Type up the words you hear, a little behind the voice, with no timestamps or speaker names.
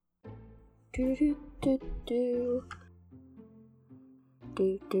Do do do do.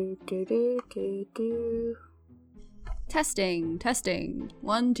 Do do do do do do. Testing.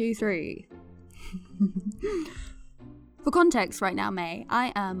 1, 2, 3. For context right now, May,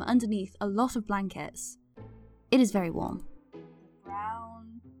 I am underneath a lot of blankets. It is very warm.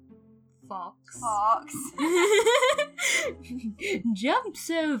 Brown fox jumps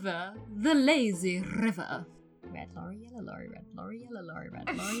over the lazy river. Red lorry, yellow lorry, red lorry, yellow lorry,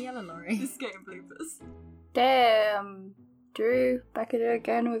 red lorry, yellow lorry. This game bloopers. Damn. Drew, back at it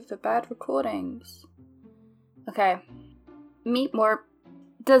again with the bad recordings. Okay. Meet more.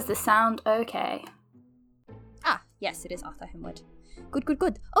 Does this sound okay? Ah, yes, it is Arthur Hemwood.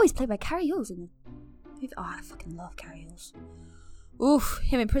 Good. Oh, he's played by Carrie Yules in the movie. Oh, I fucking love Carrie Yules. Oof,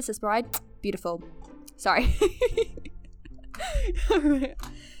 him in Princess Bride. Beautiful. Sorry.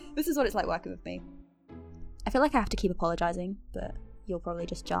 This is what it's like working with me. I feel like I have to keep apologising, but you'll probably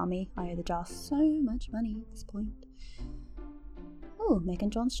just jar me. I owe the jar so much money at this point. Oh,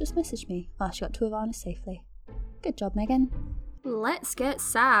 Megan Johns just messaged me. Oh, she got to Ivana safely. Good job, Megan. Let's get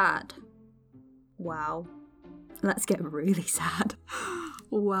sad. Wow. Let's get really sad.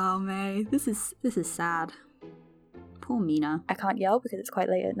 Wow, May. This is sad. Poor Mina. I can't yell because it's quite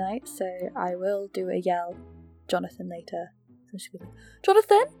late at night, so I will do a yell Jonathan later. So she'll be like,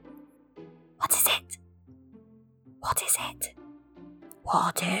 Jonathan? What is it? What is it?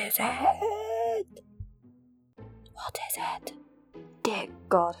 What is it? What is it? Dear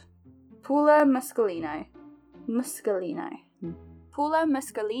God. Paula Muscolino. Paula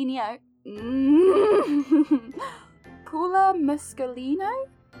Muscolino. Paula Muscolino?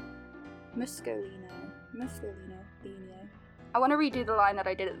 Muscolino. I want to redo the line that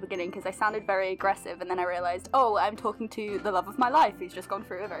I did at the beginning because I sounded very aggressive, and then I realised, oh, I'm talking to the love of my life who's just gone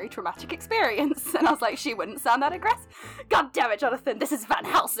through a very traumatic experience. And I was like, she wouldn't sound that aggressive. God damn it, Jonathan, this is Van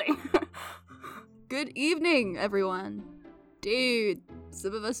Helsing. Good evening, everyone. Dude,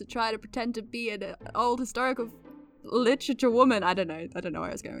 some of us are trying to pretend to be an old historical literature woman. I don't know where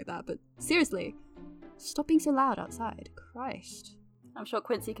I was going with that, but seriously, stop being so loud outside. Christ. I'm sure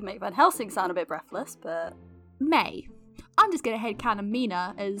Quincy can make Van Helsing sound a bit breathless, but... May. I'm just gonna headcanon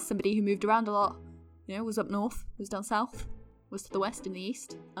Mina as somebody who moved around a lot. You know, was up north, was down south, was to the west and the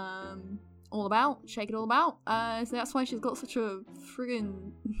east. All about, shake it all about. So that's why she's got such a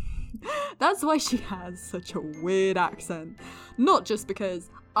friggin'... That's why she has such a weird accent. Not just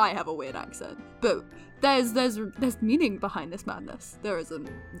because I have a weird accent, but there's meaning behind this madness. There isn't.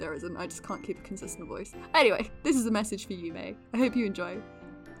 I just can't keep a consistent voice. Anyway, this is a message for you, May. I hope you enjoy.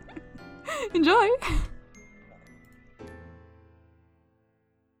 Enjoy!